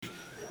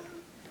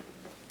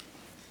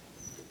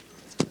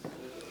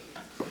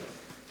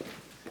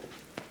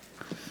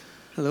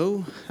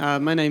Hello,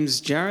 my name's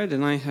Jared,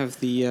 and I have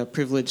the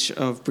privilege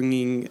of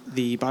bringing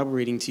the Bible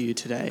reading to you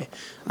today.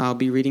 I'll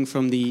be reading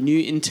from the New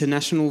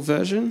International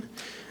Version,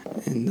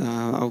 and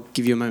I'll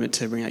give you a moment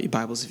to bring out your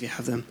Bibles if you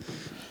have them.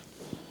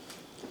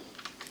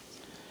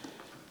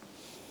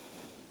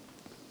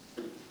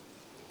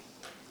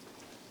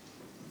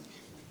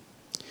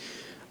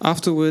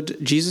 Afterward,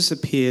 Jesus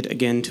appeared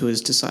again to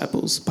his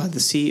disciples by the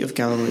Sea of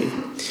Galilee.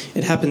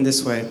 It happened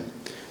this way.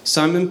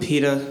 Simon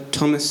Peter,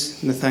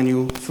 Thomas,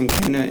 Nathanael from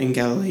Cana in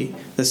Galilee,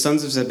 the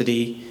sons of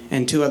Zebedee,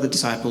 and two other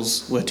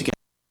disciples were together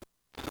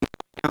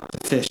out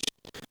to fish.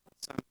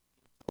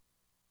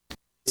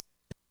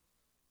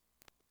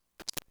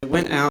 They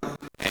went out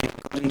and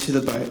got into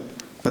the boat,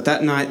 but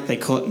that night they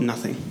caught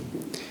nothing.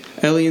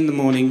 Early in the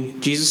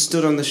morning, Jesus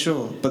stood on the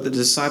shore, but the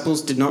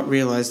disciples did not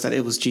realize that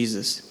it was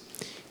Jesus.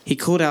 He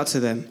called out to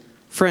them,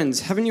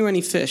 "Friends, haven't you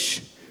any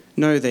fish?"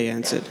 "No," they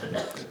answered.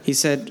 He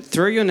said,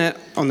 "Throw your net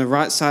on the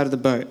right side of the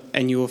boat,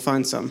 and you will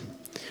find some."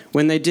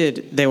 When they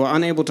did, they were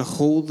unable to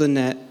haul the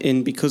net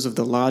in because of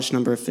the large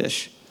number of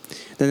fish.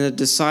 Then the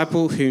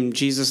disciple whom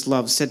Jesus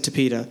loved said to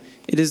Peter,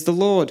 "It is the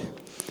Lord."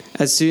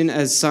 As soon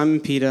as Simon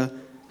Peter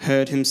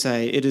heard him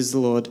say, "It is the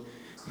Lord,"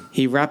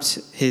 he wrapped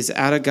his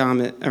outer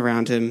garment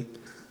around him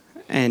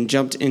and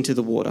jumped into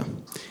the water.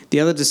 The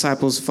other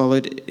disciples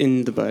followed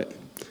in the boat,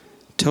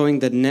 towing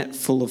the net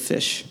full of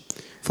fish,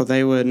 for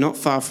they were not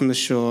far from the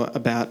shore,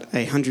 about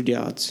 100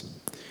 yards.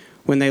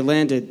 When they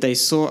landed, they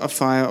saw a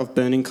fire of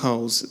burning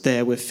coals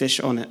there with fish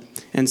on it,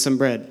 and some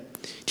bread.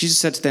 Jesus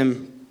said to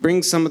them,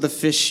 "Bring some of the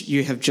fish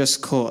you have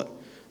just caught."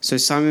 So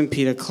Simon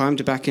Peter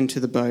climbed back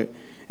into the boat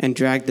and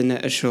dragged the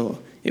net ashore.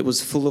 It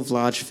was full of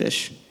large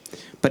fish,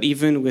 but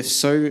even with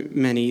so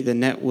many, the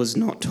net was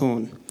not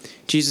torn.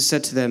 Jesus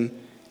said to them,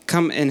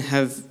 "Come and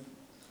have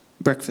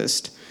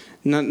breakfast."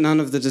 None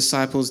of the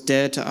disciples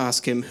dared to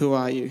ask him, "Who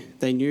are you?"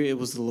 They knew it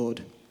was the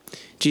Lord.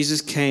 Jesus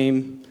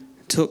came,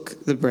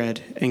 took the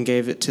bread, and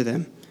gave it to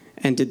them,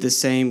 and did the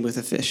same with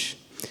the fish.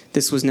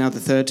 This was now the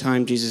third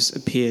time Jesus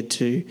appeared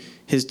to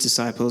his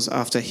disciples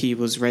after he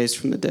was raised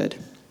from the dead.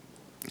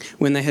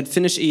 When they had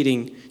finished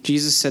eating,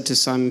 Jesus said to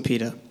Simon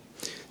Peter,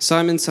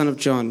 "Simon, son of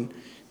John,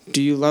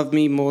 do you love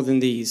me more than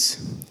these?"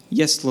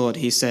 "Yes, Lord,"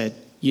 he said.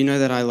 "You know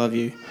that I love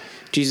you."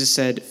 Jesus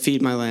said,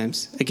 "Feed my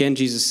lambs." Again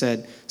Jesus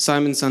said,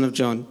 "Simon, son of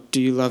John,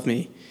 do you love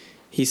me?"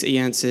 He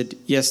answered,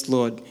 "Yes,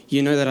 Lord,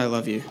 you know that I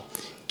love you."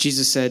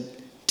 Jesus said,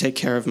 "Take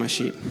care of my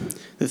sheep."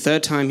 The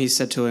third time he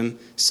said to him,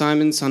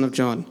 "Simon, son of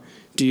John,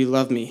 do you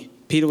love me?"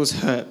 Peter was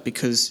hurt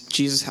because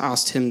Jesus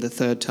asked him the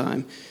third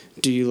time,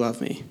 "Do you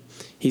love me?"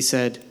 He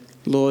said,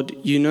 "Lord,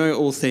 you know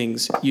all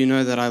things. You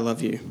know that I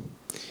love you."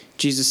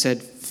 Jesus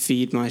said,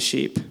 "Feed my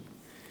sheep.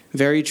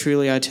 Very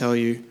truly I tell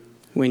you,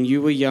 when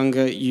you were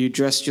younger, you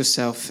dressed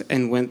yourself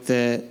and went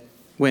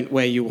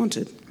where you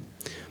wanted.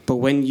 But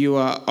when you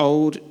are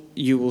old,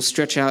 you will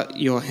stretch out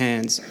your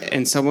hands,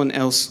 and someone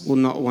else will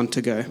not want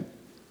to go.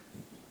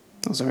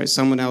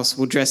 Someone else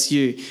will dress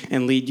you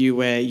and lead you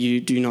where you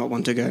do not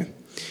want to go."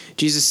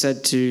 Jesus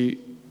said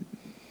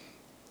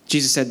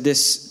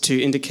this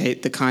to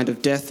indicate the kind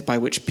of death by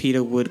which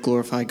Peter would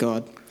glorify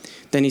God.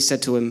 Then he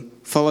said to him,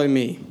 "Follow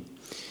me."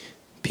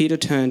 Peter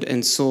turned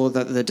and saw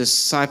that the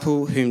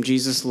disciple whom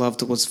Jesus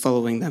loved was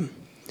following them.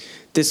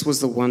 This was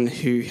the one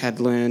who had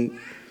leaned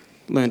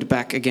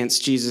back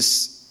against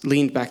Jesus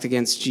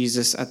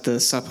at the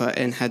supper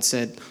and had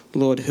said,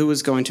 "Lord, who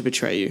is going to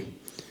betray you?"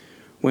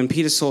 When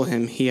Peter saw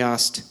him, he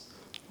asked,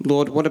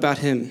 "Lord, what about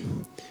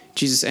him?"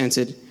 Jesus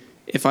answered,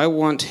 "If I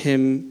want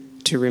him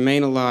to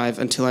remain alive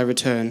until I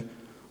return,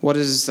 what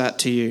is that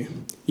to you?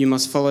 You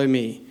must follow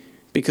me."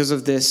 Because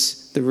of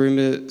this, the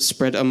rumor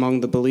spread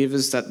among the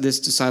believers that this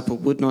disciple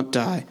would not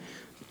die.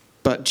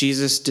 But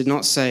Jesus did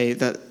not say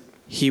that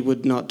he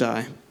would not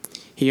die.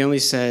 He only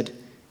said,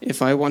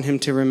 "If I want him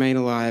to remain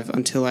alive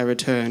until I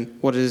return,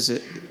 what is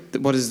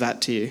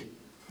that to you?"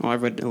 Oh, I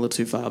read it a little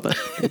too far, but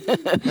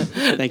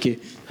thank you.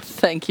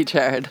 Thank you,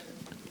 Jared.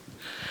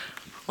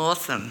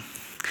 Awesome.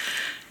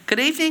 Good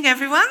evening,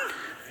 everyone.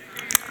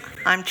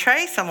 I'm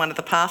Trace. I'm one of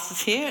the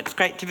pastors here. It's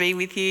great to be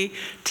with you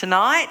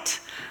tonight.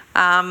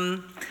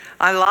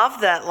 I love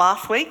that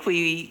last week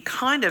we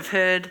kind of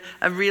heard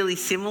a really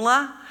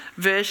similar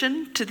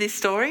version to this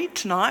story.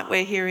 Tonight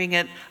we're hearing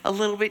it a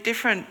little bit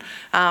different,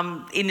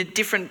 in a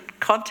different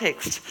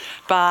context.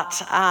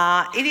 But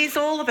it is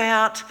all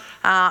about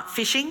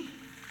fishing.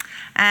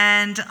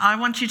 And I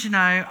want you to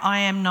know I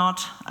am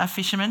not a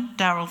fisherman.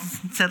 Darryl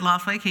said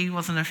last week he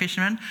wasn't a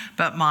fisherman,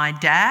 but my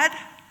dad,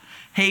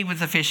 he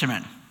was a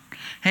fisherman.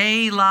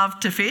 He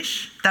loved to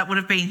fish. That would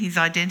have been his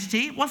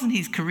identity. It wasn't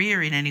his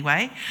career in any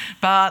way,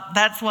 but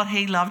that's what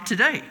he loved to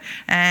do.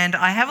 And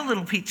I have a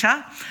little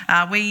picture.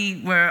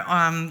 We were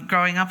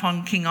growing up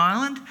on King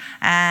Island,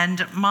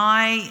 and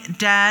my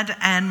dad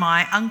and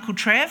my Uncle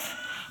Trev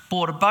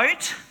bought a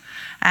boat,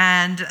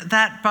 and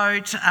that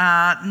boat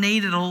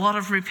needed a lot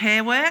of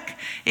repair work.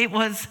 It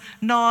was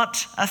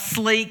not a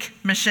sleek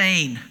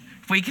machine.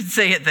 We could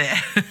see it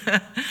there.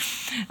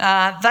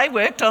 They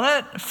worked on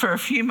it for a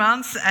few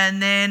months,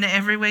 and then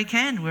every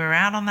weekend we were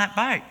out on that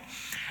boat.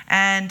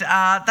 And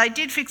they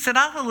did fix it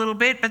up a little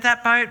bit, but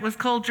that boat was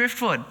called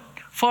Driftwood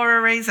for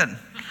a reason.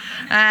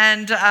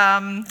 And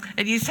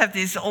it used to have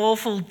this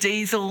awful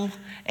diesel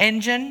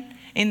engine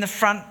in the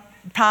front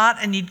part,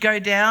 and you'd go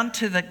down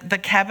to the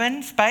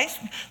cabin space.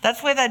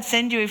 That's where they'd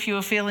send you if you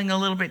were feeling a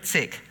little bit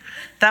sick.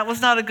 That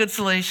was not a good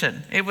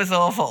solution. It was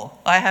awful.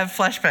 I have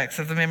flashbacks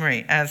of the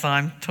memory as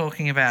I'm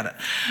talking about it.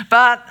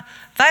 But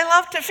they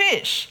loved to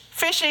fish.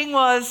 Fishing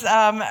was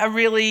a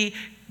really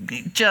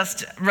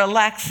just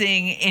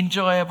relaxing,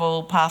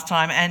 enjoyable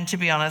pastime, and to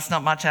be honest,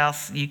 not much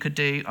else you could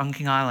do on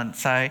King Island.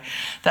 So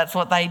that's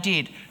what they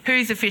did.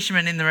 Who's a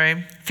fisherman in the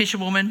room?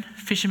 Fisherwoman,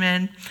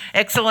 fisherman,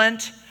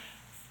 excellent.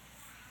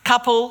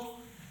 Couple,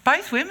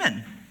 both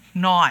women.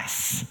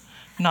 Nice.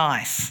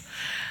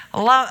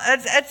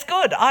 It's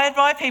good. I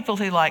admire people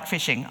who like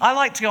fishing. I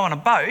like to go on a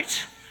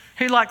boat.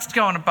 Who likes to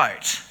go on a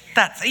boat?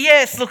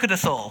 Yes, look at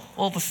us all.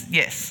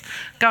 Yes.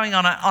 Going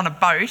on a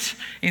boat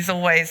is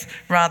always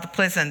rather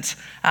pleasant.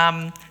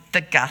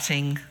 The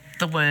gutting,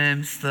 the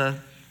worms,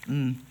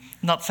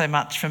 not so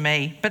much for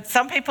me. But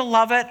some people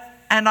love it,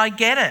 and I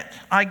get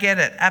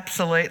it,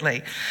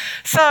 absolutely.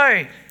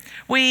 So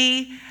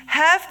we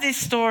have this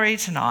story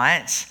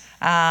tonight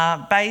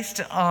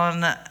based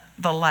on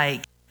the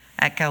lake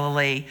at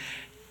Galilee.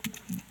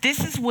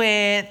 This is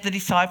where the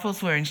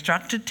disciples were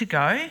instructed to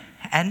go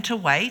and to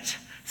wait.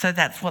 So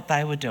that's what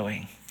they were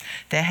doing.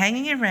 They're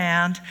hanging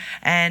around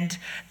and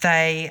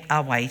they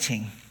are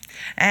waiting.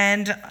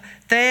 And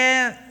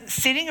they're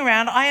sitting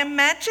around. I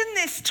imagine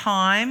this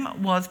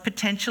time was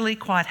potentially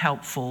quite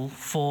helpful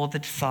for the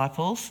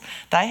disciples.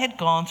 They had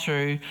gone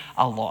through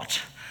a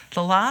lot.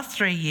 The last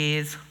 3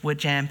 years were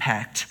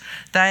jam-packed.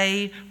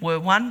 They were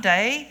one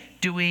day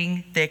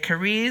doing their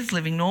careers,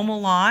 living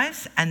normal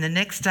lives, and the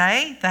next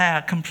day they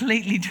are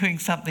completely doing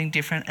something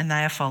different, and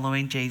they are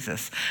following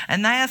Jesus.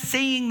 And they are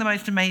seeing the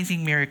most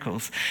amazing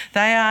miracles.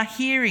 They are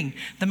hearing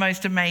the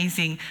most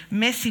amazing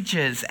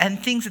messages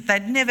and things that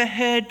they'd never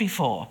heard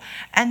before.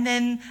 And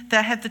then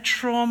they have the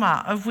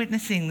trauma of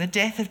witnessing the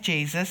death of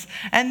Jesus,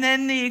 and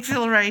then the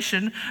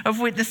exhilaration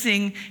of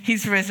witnessing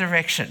his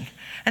resurrection.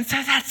 And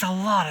so that's a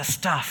lot of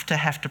stuff to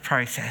have to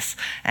process.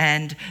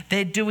 And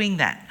they're doing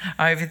that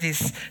over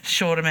this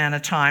short amount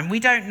of time. We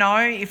don't know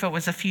if it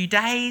was a few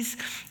days.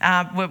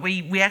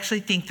 We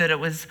actually think that it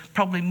was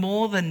probably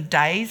more than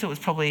days. It was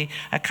probably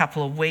a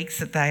couple of weeks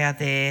that they are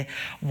there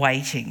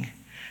waiting.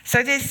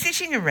 So they're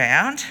sitting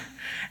around,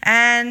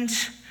 and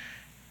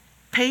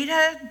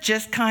Peter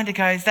just kind of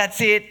goes,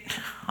 "That's it.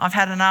 I've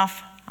had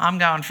enough. I'm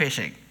going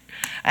fishing."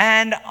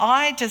 And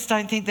I just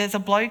don't think there's a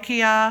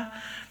blokier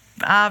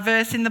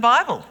verse in the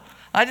Bible.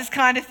 I just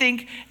kind of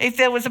think if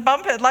there was a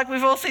bumper, like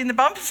we've all seen the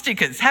bumper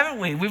stickers, haven't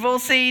we? We've all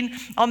seen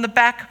on the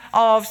back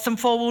of some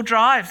four-wheel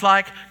drives,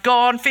 like,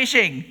 "Gone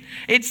fishing."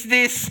 It's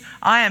this,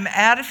 I am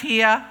out of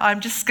here. I'm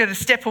just going to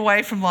step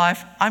away from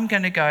life. I'm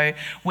going to go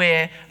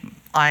where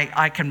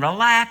I can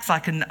relax. I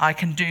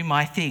can do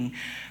my thing.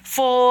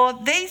 For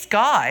these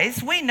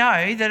guys, we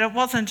know that it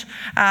wasn't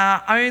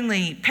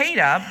only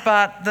Peter,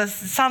 but the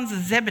sons of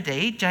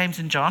Zebedee, James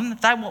and John,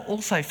 they were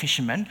also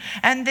fishermen.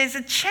 And there's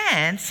a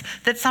chance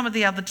that some of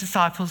the other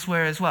disciples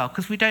were as well,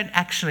 because we don't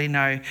actually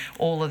know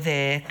all of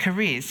their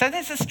careers. So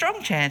there's a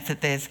strong chance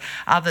that there's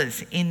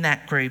others in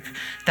that group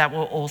that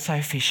were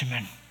also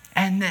fishermen.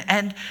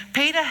 And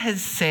Peter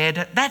has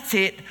said, "That's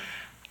it.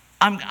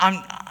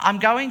 I'm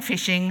going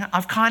fishing.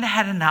 I've kind of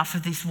had enough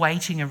of this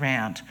waiting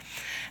around."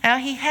 Now,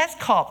 he has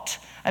copped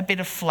a bit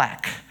of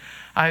flack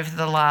over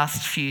the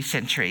last few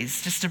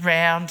centuries just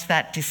around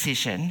that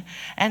decision.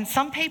 And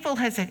some people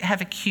have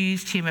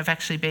accused him of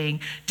actually being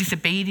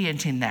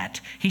disobedient in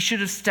that. He should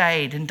have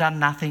stayed and done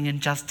nothing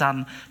and just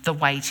done the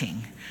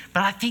waiting.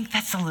 But I think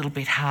that's a little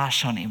bit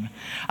harsh on him.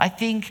 I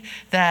think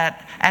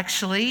that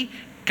actually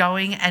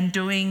going and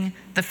doing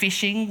the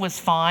fishing was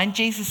fine.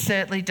 Jesus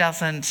certainly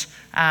doesn't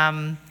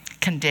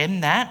condemn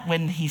that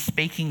when he's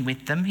speaking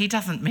with them. He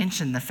doesn't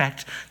mention the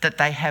fact that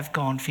they have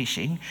gone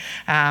fishing.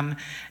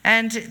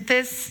 And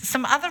there's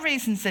some other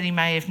reasons that he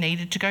may have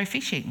needed to go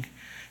fishing.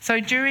 So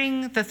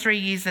during the 3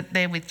 years that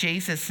they're with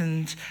Jesus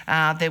and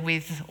they're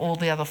with all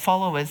the other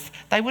followers,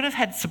 they would have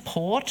had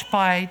support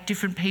by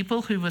different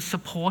people who were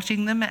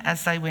supporting them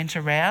as they went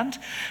around.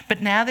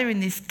 But now they're in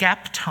this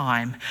gap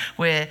time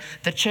where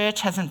the church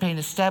hasn't been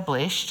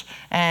established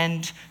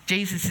and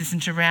Jesus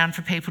isn't around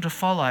for people to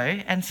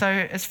follow. And so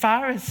as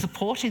far as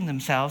supporting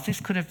themselves,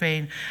 this could have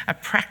been a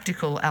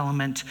practical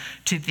element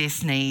to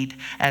this need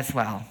as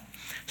well.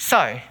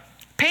 So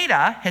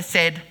Peter has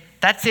said,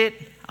 "That's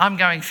it, I'm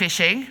going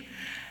fishing."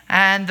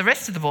 And the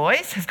rest of the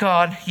boys have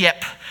gone,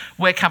 "Yep,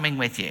 we're coming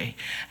with you."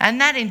 And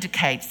that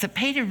indicates that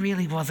Peter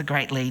really was a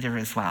great leader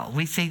as well.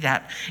 We see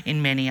that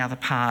in many other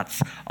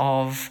parts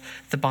of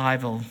the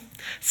Bible.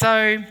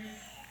 So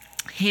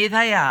here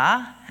they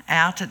are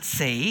out at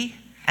sea,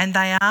 and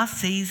they are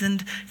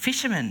seasoned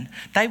fishermen.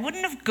 They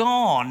wouldn't have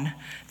gone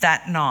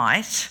that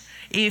night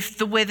if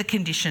the weather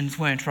conditions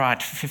weren't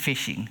right for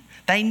fishing.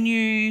 they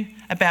knew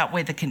about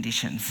weather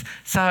conditions.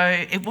 So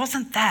it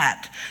wasn't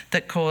that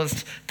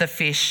caused the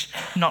fish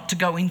not to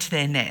go into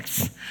their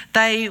nets.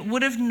 They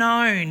would have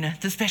known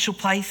the special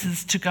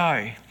places to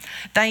go.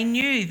 They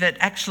knew that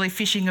actually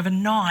fishing of a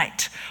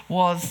night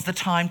was the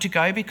time to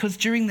go, because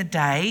during the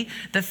day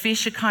the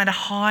fish are kind of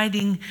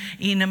hiding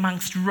in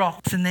amongst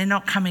rocks and they're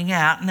not coming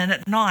out, and then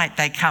at night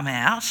they come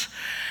out.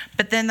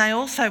 But then they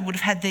also would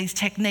have had these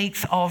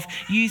techniques of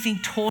using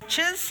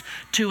torches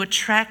to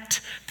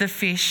attract the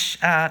fish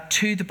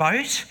to the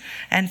boat.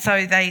 And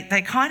so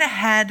they kind of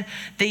had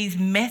these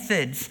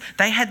methods.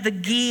 They had the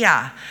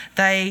gear.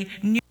 They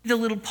knew the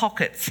little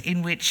pockets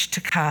in which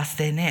to cast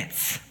their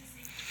nets.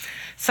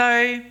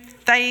 So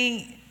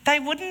they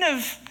wouldn't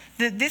have...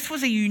 This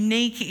was a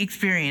unique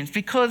experience,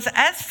 because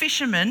as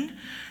fishermen,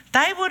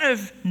 they would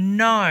have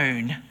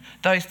known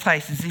those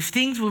places. If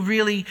things were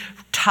really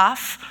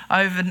tough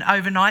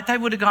overnight, they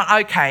would have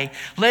gone, okay,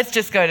 let's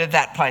just go to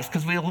that place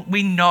because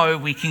we know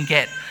we can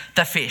get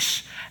the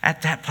fish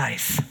at that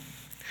place.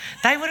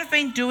 They would have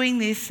been doing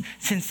this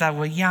since they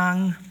were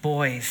young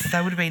boys.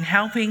 They would have been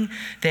helping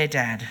their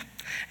dad.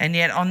 And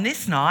yet on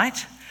this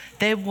night,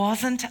 there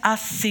wasn't a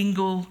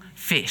single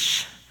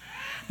fish.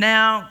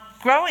 Now,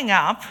 growing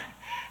up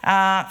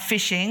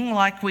fishing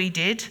like we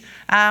did,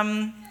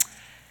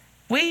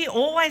 we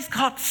always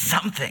got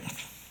something.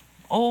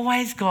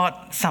 Always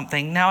got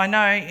something. Now, I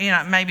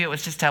know, maybe it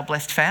was just our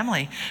blessed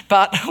family,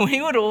 but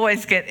we would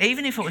always get,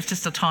 even if it was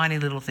just a tiny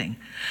little thing.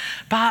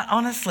 But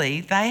honestly,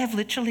 they have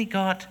literally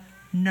got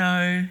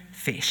no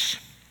fish.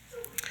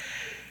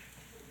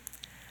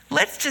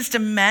 Let's just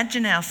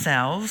imagine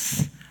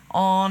ourselves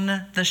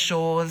on the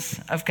shores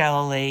of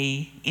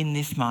Galilee in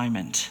this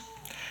moment.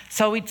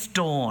 So it's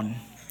dawn.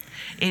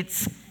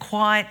 It's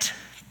quite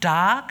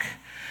dark,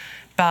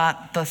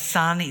 but the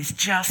sun is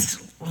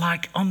just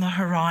like on the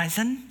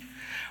horizon.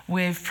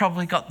 We've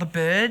probably got the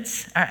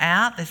birds are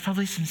out. There's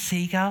probably some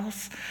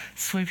seagulls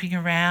swooping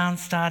around,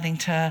 starting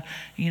to,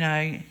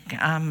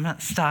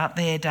 start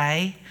their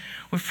day.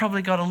 We've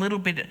probably got a little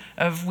bit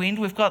of wind.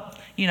 We've got,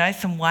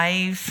 some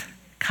waves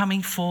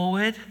coming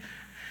forward.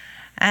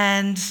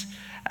 And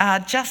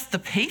just the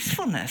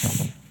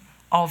peacefulness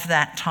of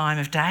that time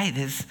of day.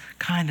 There's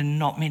kind of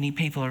not many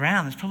people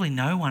around. There's probably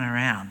no one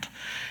around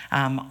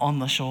on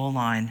the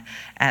shoreline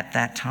at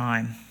that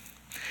time.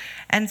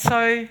 And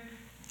so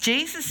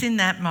Jesus in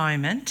that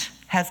moment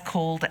has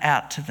called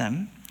out to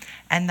them,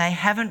 and they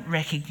haven't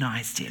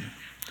recognised him.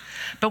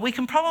 But we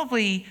can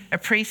probably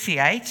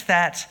appreciate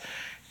that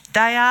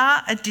they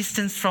are a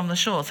distance from the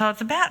shore. So it's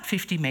about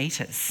 50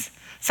 metres.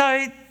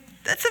 So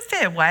that's a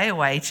fair way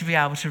away to be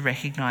able to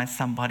recognise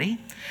somebody.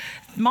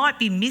 It might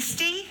be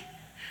misty.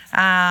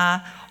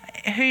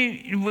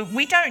 Who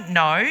we don't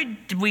know.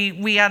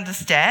 We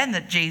understand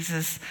that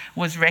Jesus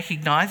was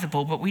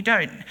recognisable, but we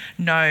don't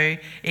know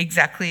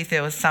exactly if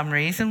there was some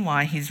reason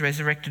why his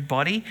resurrected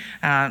body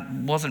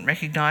wasn't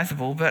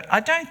recognisable. But I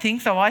don't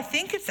think so. I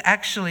think it's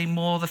actually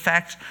more the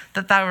fact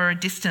that they were a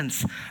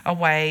distance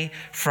away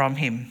from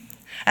him.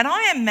 And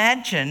I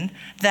imagine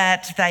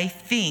that they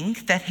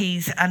think that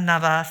he's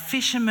another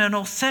fisherman,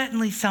 or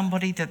certainly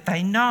somebody that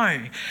they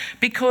know,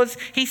 because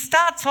he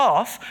starts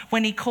off,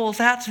 when he calls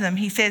out to them,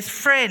 he says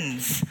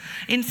friends.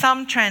 In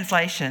some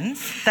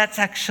translations, that's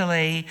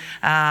actually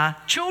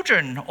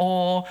children,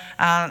 or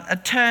a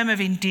term of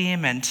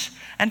endearment.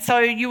 And so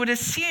you would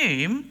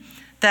assume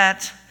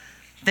that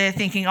they're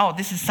thinking, oh,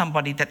 this is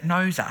somebody that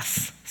knows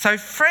us. So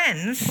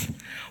friends,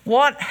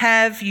 what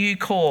have you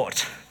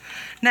caught?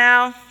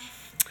 Now,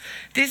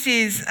 this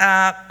is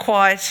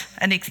quite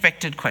an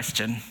expected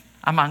question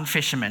among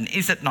fishermen,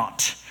 is it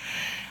not?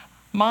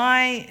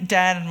 My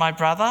dad and my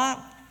brother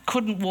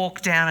couldn't walk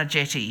down a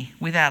jetty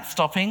without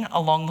stopping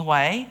along the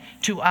way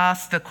to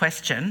ask the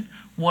question,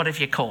 what have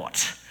you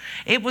caught?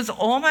 It was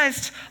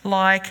almost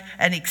like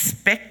an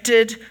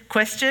expected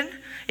question.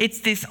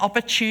 It's this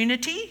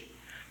opportunity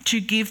to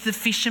give the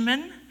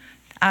fishermen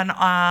an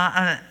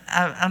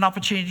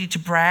opportunity to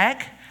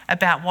brag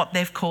about what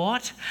they've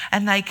caught,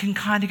 and they can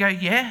kind of go,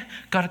 yeah,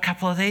 got a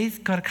couple of these.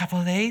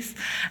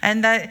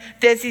 And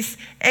there's this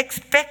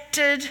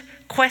expected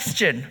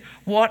question,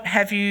 what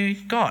have you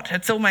got?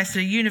 It's almost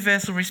a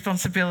universal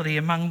responsibility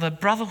among the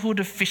brotherhood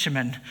of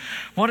fishermen.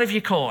 What have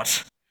you caught?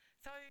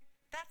 So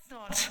that's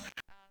not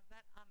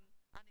that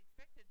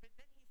unexpected, but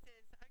then he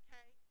says,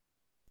 okay,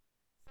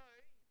 so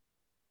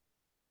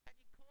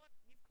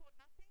you've caught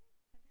nothing?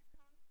 And they've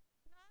gone,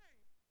 no,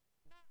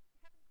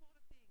 haven't caught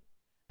a thing.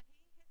 And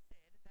he has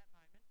said at that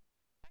moment,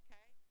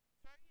 okay,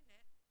 throw your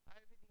net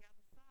over the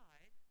other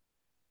side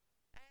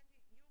and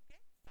you'll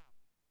get some.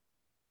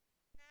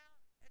 Now,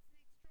 it's an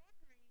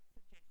extraordinary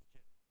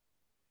suggestion,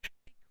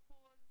 because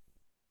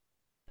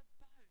the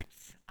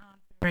boats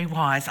aren't very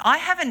wise. I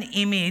have an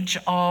image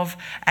of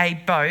a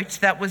boat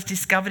that was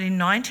discovered in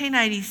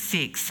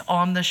 1986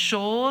 on the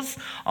shores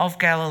of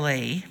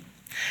Galilee,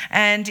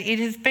 and it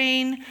has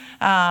been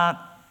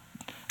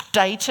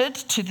dated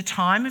to the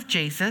time of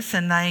Jesus,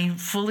 and they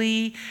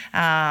fully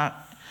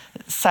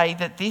say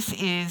that this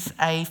is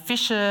a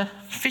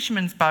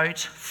fisherman's boat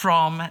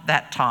from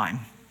that time.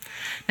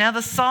 Now,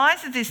 the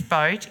size of this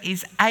boat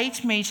is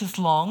 8 metres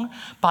long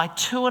by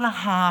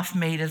 2.5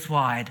 metres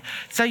wide.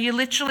 So you're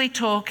literally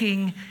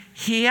talking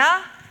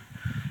here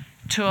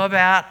to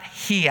about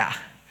here.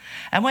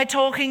 And we're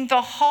talking the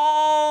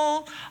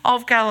whole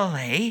of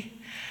Galilee,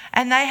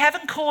 and they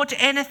haven't caught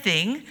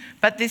anything,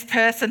 but this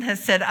person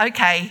has said,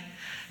 okay,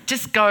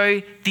 just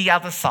go the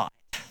other side.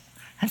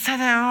 And so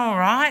they're all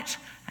right,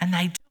 and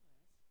they do.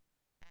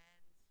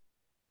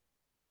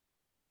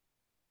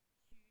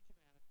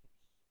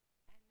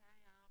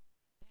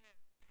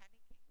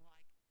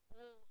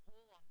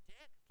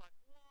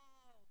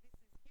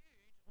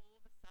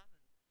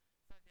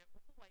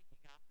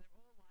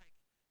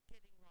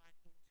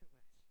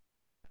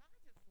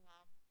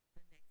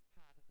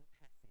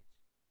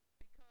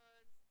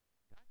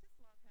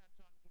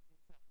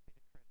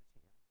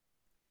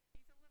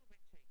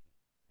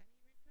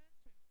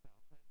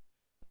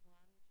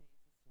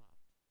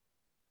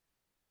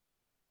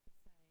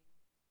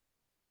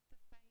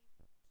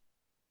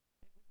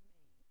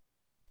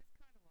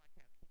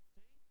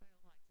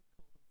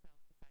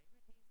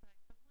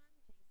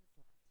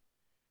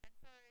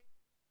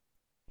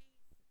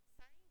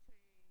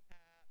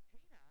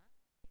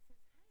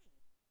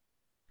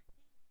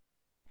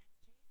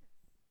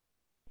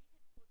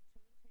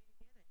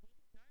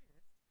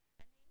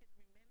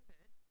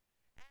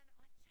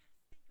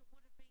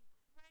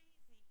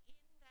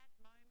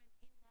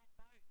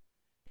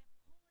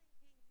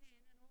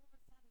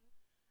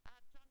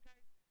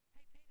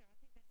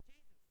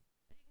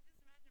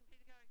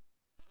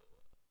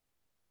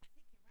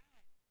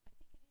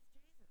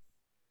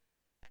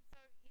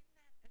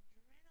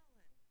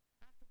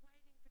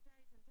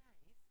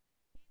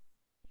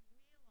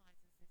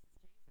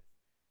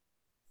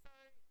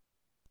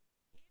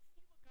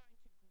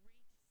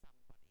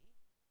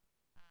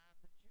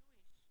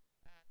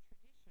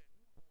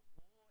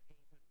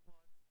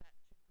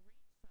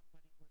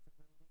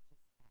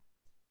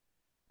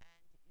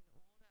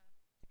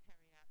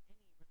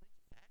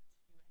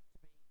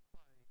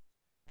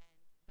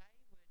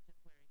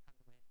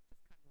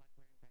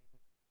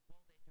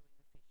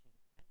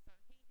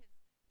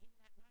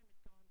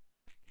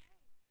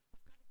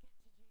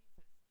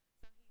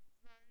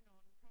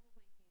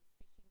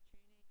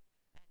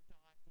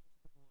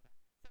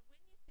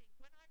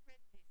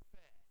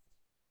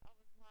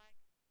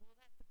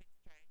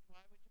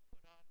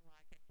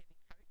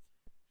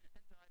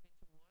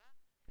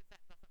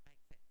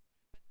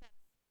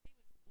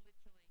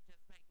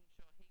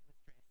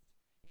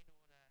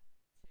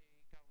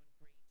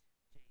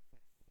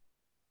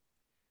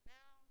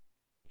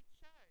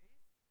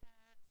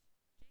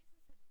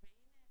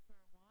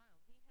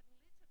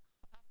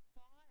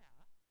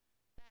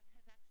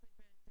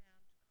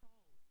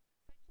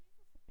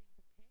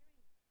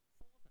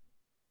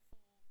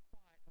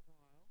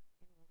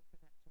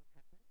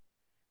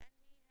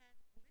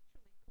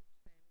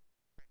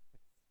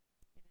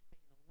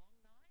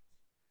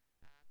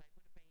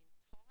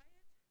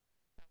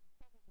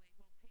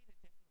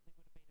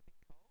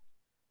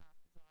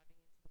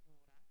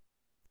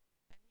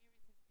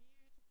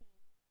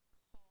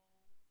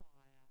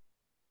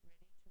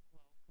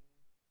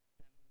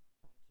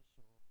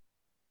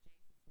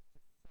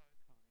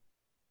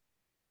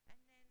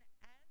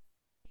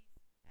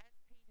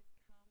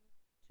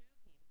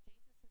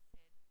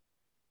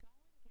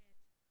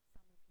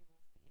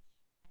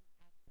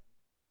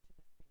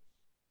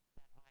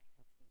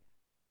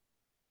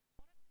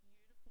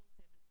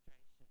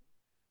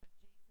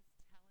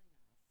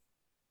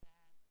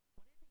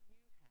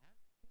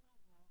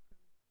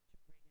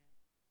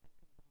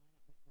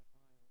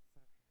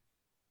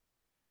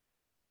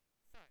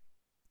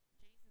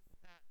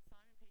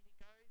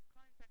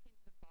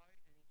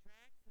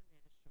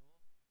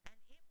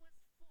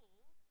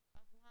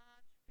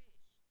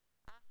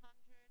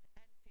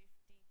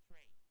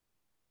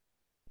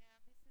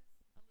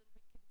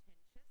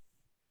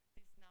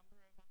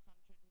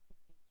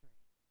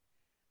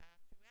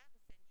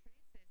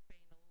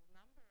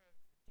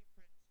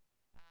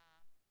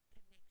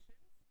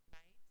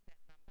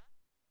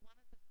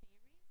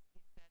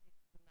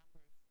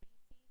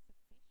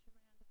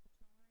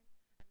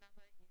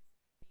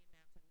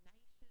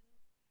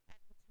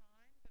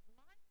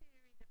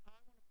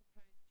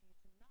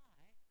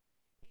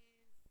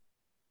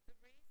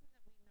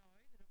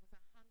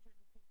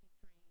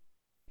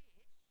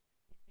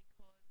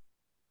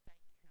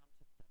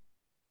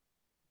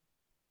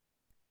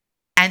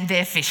 And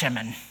they're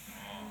fishermen.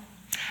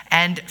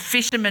 And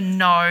fishermen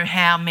know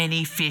how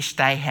many fish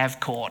they have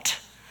caught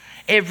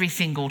every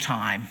single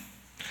time.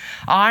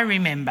 I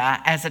remember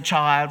as a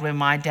child when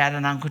my dad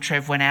and Uncle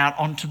Trev went out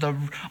onto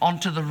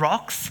the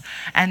rocks,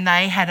 and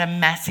they had a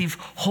massive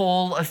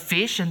haul of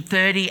fish, and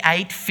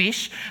 38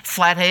 fish,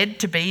 flathead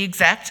to be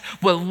exact,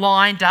 were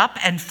lined up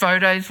and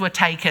photos were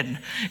taken.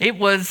 It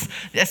was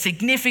a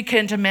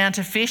significant amount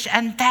of fish,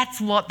 and that's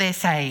what they're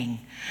saying.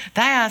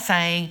 They are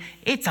saying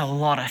it's a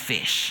lot of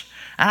fish.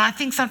 And I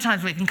think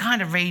sometimes we can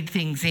kind of read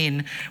things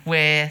in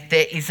where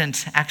there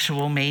isn't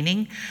actual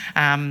meaning.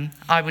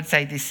 I would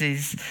say this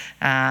is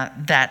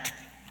that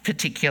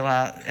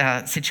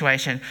particular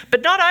situation.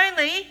 But not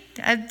only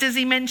does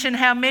he mention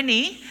how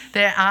many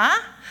there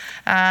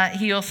are,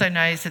 he also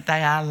knows that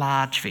they are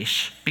large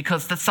fish,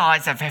 because the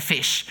size of a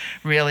fish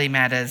really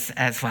matters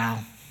as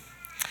well.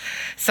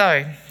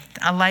 So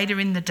later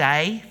in the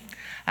day,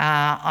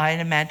 I'd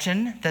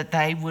imagine that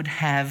they would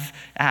have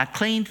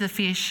cleaned the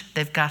fish,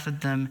 they've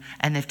gutted them,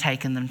 and they've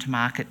taken them to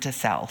market to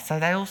sell. So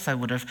they also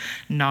would have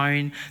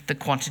known the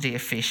quantity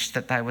of fish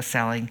that they were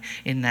selling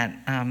in that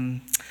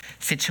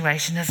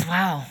situation as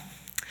well.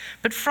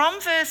 But from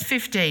verse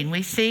 15,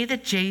 we see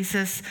that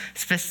Jesus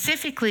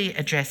specifically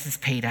addresses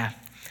Peter,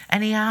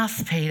 and he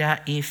asks Peter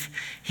if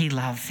he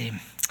loves him.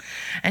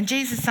 And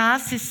Jesus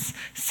asks this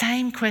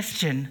same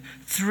question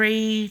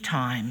 3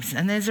 times,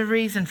 and there's a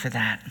reason for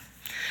that.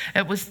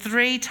 It was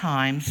 3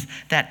 times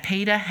that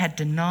Peter had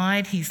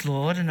denied his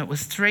Lord, and it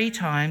was 3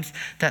 times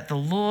that the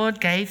Lord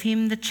gave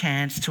him the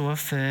chance to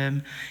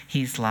affirm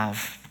his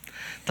love.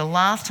 The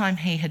last time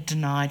he had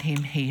denied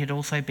him, he had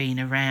also been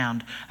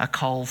around a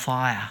coal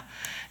fire.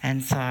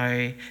 And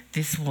so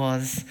this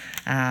was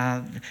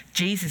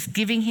Jesus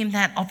giving him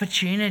that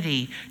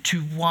opportunity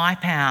to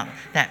wipe out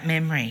that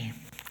memory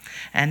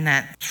and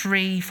that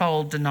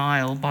 3-fold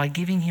denial by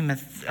giving him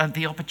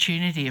the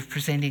opportunity of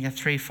presenting a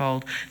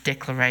 3-fold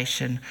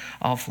declaration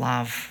of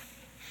love.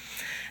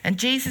 And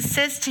Jesus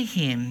says to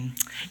him,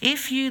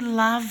 "If you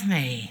love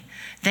me,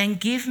 then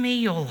give me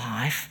your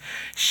life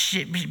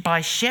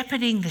by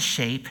shepherding the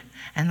sheep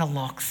and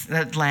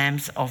the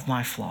lambs of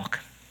my flock."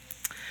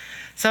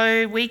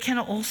 So we can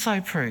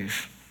also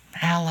prove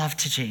our love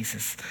to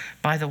Jesus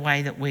by the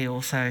way that we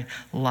also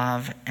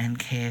love and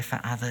care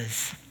for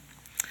others.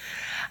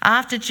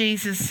 After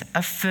Jesus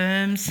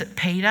affirms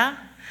Peter,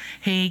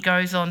 he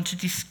goes on to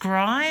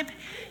describe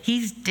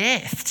his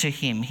death to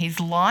him, his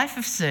life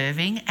of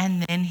serving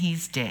and then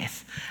his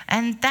death.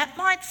 And that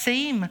might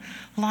seem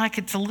like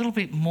it's a little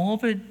bit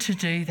morbid to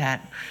do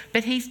that,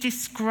 but he's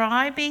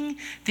describing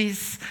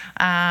this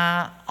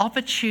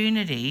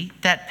opportunity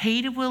that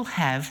Peter will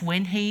have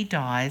when he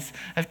dies,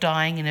 of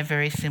dying in a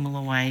very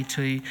similar way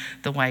to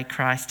the way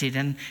Christ did.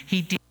 And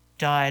he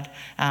died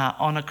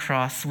on a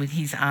cross with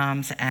his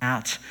arms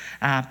out,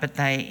 but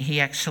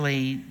he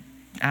actually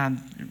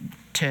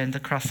turned the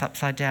cross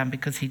upside down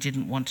because he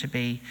didn't want to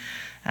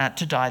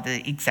die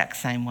the exact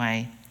same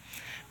way.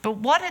 But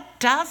what it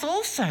does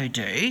also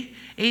do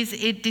is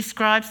it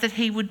describes that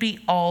he would be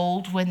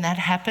old when that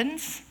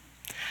happens.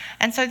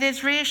 And so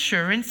there's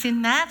reassurance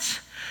in that,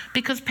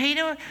 because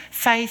Peter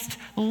faced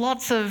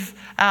lots of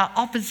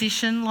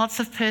opposition, lots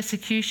of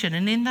persecution.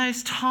 And in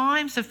those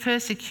times of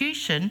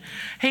persecution,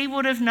 he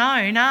would have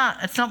known,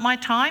 it's not my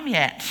time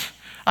yet.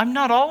 I'm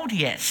not old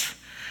yet.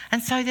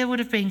 And so there would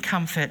have been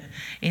comfort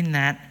in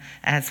that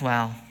as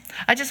well.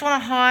 I just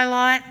want to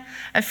highlight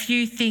a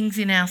few things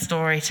in our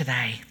story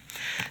today.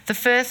 The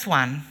first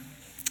one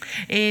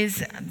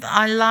is,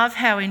 I love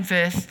how in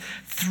verse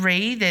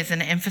 3 there's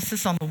an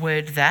emphasis on the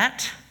word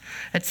that.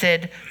 It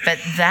said, "But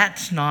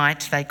that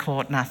night they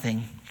caught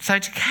nothing." So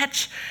to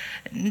catch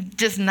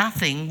just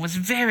nothing was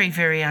very,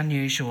 very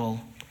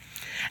unusual,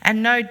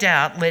 and no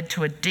doubt led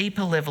to a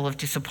deeper level of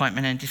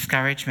disappointment and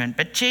discouragement.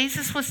 But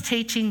Jesus was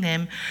teaching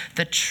them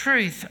the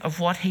truth of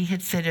what he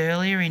had said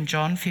earlier in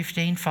John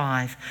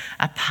 15:5.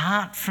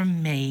 "Apart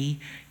from me,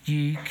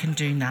 you can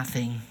do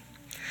nothing."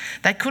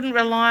 They couldn't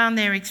rely on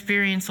their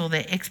experience or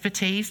their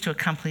expertise to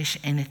accomplish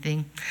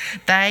anything.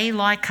 They,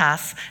 like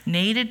us,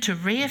 needed to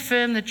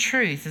reaffirm the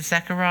truth of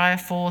Zechariah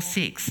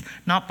 4:6.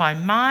 "Not by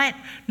might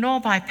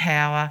nor by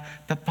power,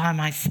 but by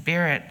my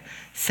Spirit,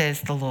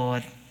 says the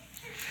Lord."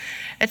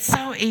 It's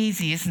so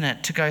easy, isn't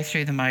it, to go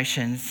through the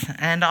motions?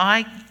 And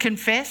I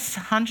confess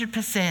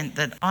 100%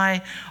 that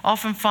I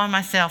often find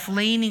myself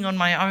leaning on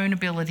my own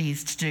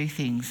abilities to do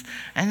things.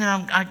 And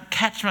then I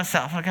catch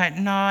myself. I go,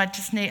 no, I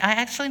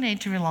actually need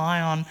to rely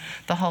on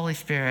the Holy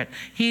Spirit,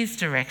 his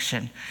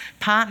direction,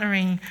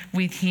 partnering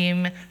with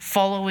him,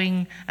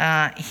 following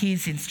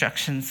his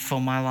instructions for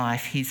my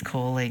life, his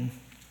calling.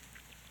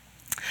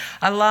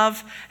 I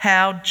love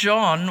how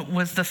John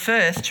was the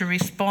first to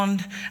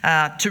recognise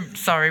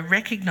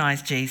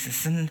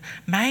Jesus. And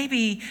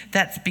maybe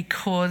that's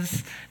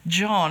because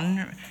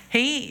John,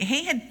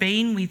 he had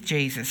been with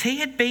Jesus.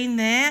 He had been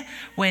there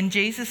when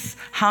Jesus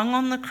hung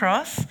on the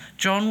cross.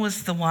 John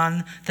was the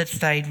one that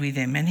stayed with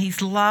him. And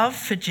his love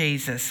for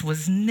Jesus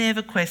was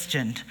never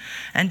questioned.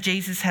 And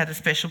Jesus had a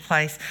special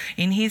place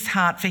in his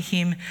heart for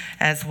him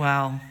as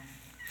well.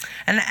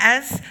 And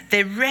as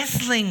they're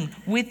wrestling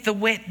with the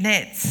wet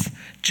nets,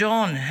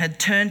 John had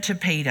turned to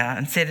Peter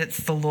and said,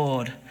 "It's the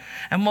Lord."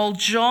 And while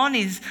John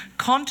is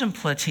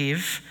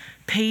contemplative,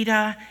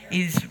 Peter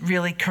is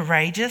really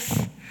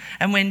courageous.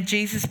 And when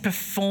Jesus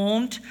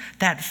performed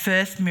that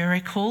first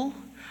miracle,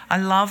 I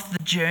love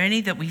the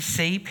journey that we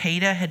see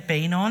Peter had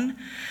been on.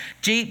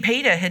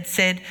 Peter had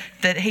said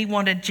that he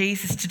wanted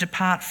Jesus to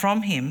depart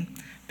from him,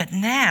 but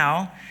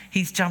now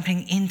he's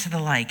jumping into the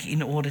lake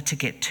in order to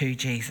get to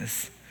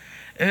Jesus.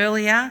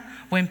 Earlier,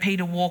 when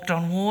Peter walked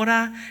on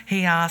water,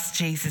 he asked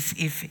Jesus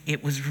if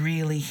it was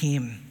really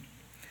him.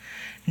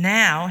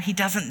 Now, he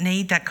doesn't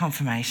need that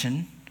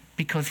confirmation.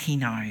 because he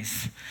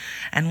knows.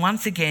 And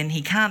once again,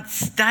 he can't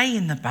stay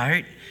in the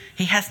boat.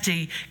 He has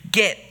to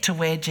get to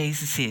where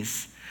Jesus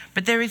is.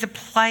 But there is a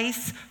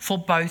place for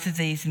both of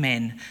these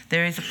men.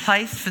 There is a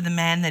place for the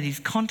man that is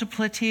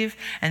contemplative,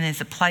 and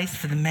there's a place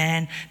for the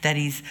man that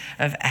is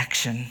of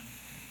action.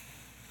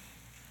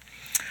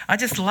 I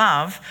just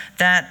love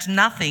that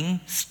nothing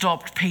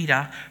stopped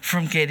Peter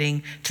from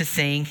getting to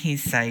seeing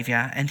his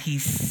Saviour, and he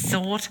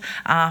sought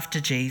after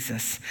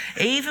Jesus.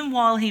 Even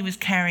while he was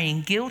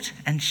carrying guilt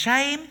and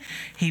shame,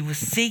 he was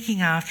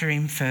seeking after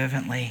him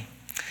fervently.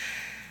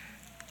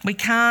 We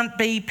can't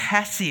be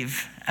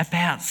passive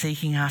about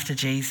seeking after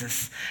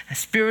Jesus. A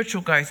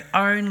spiritual growth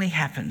only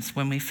happens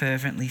when we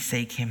fervently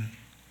seek him.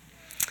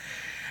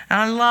 And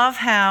I love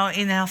how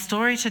in our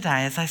story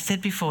today, as I said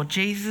before,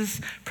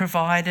 Jesus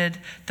provided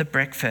the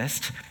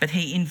breakfast, but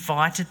he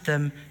invited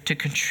them to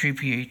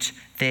contribute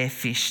their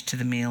fish to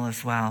the meal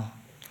as well.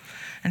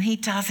 And he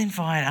does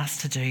invite us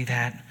to do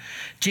that.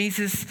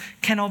 Jesus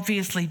can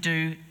obviously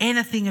do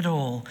anything at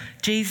all.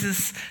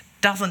 Jesus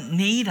doesn't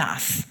need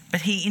us,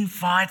 but he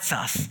invites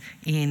us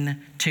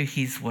into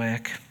his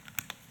work.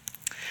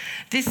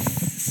 This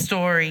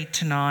story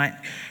tonight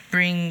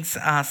brings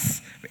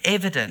us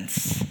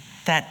evidence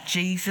that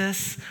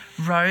Jesus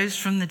rose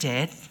from the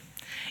dead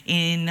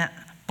in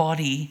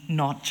body,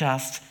 not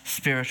just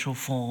spiritual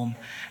form.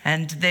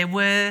 And there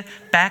were,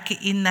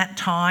 back in that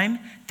time,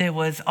 there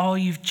was, oh,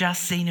 you've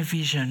just seen a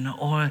vision,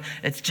 or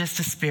it's just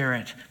a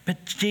spirit.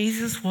 But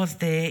Jesus was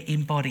there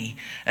in body.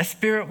 A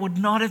spirit would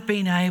not have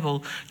been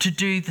able to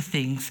do the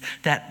things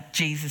that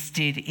Jesus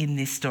did in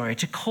this story,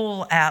 to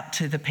call out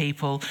to the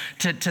people,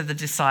 to the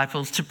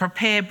disciples, to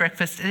prepare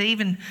breakfast, and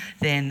even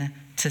then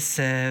to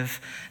serve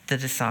the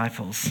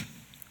disciples.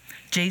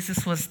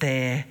 Jesus was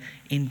there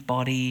in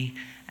body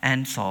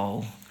and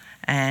soul.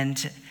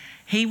 And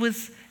he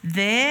was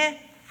there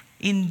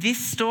in this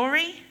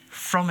story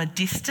from a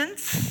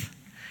distance.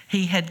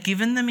 He had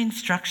given them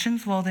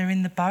instructions while they're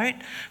in the boat.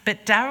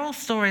 But Daryl's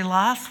story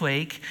last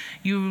week,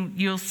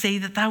 you'll see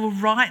that they were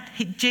right.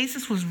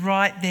 Jesus was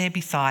right there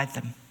beside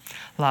them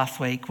last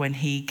week when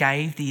he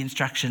gave the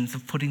instructions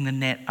of putting the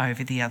net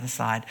over the other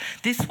side.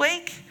 This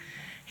week,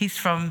 he's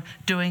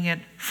doing it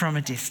from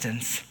a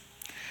distance.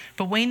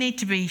 But we need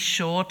to be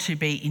sure to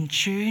be in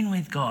tune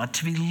with God,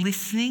 to be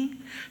listening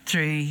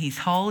through his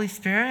Holy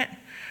Spirit,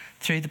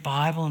 through the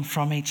Bible and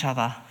from each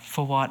other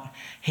for what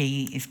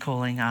he is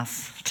calling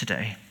us to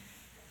do.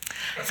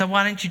 So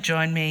why don't you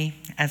join me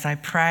as I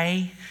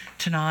pray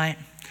tonight?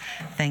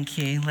 Thank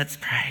you. Let's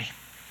pray.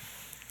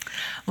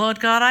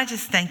 Lord God, I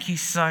just thank you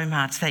so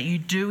much that you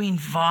do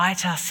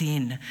invite us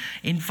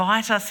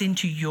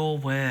into your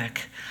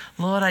work.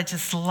 Lord, I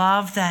just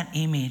love that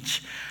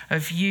image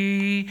of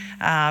you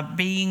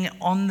being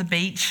on the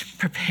beach,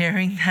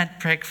 preparing that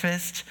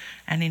breakfast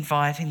and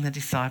inviting the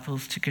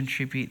disciples to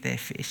contribute their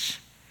fish.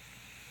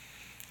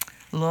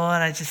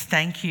 Lord, I just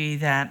thank you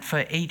that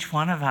for each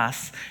one of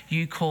us,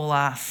 you call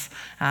us,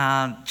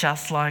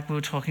 just like we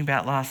were talking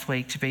about last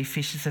week, to be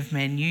fishers of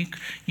men.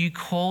 You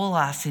call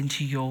us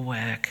into your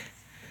work.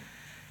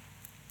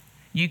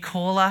 You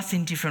call us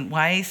in different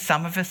ways.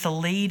 Some of us are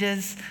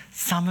leaders.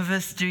 Some of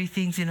us do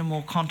things in a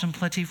more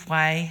contemplative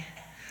way.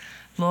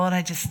 Lord,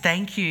 I just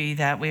thank you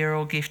that we are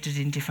all gifted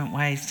in different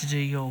ways to do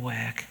your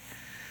work.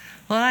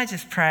 Lord, I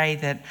just pray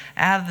that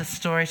out of the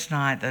story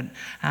tonight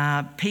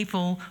that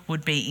people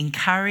would be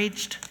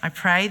encouraged. I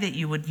pray that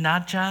you would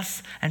nudge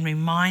us and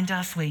remind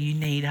us where you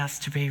need us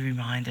to be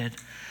reminded.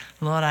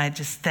 Lord, I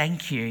just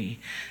thank you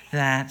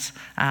that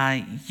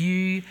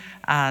you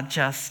are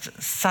just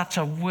such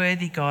a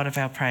worthy God of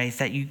our praise,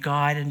 that you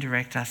guide and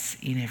direct us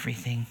in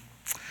everything.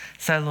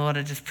 So, Lord,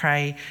 I just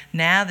pray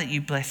now that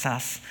you bless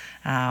us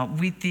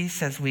with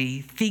this as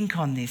we think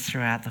on this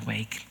throughout the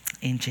week.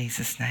 In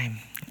Jesus' name,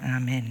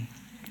 amen.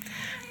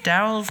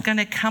 Daryl's going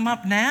to come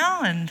up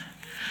now and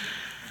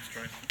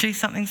do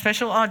something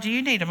special. Oh, do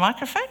you need a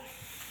microphone?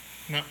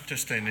 No,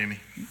 just stand near me.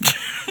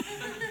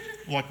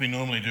 Like we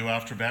normally do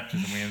after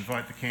baptism, we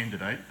invite the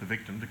candidate, the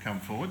victim, to come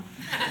forward.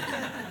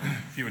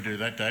 If you would do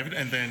that, David.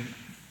 And then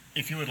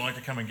if you would like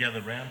to come and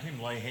gather around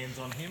him, lay hands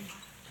on him,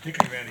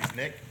 particularly around his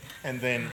neck, and then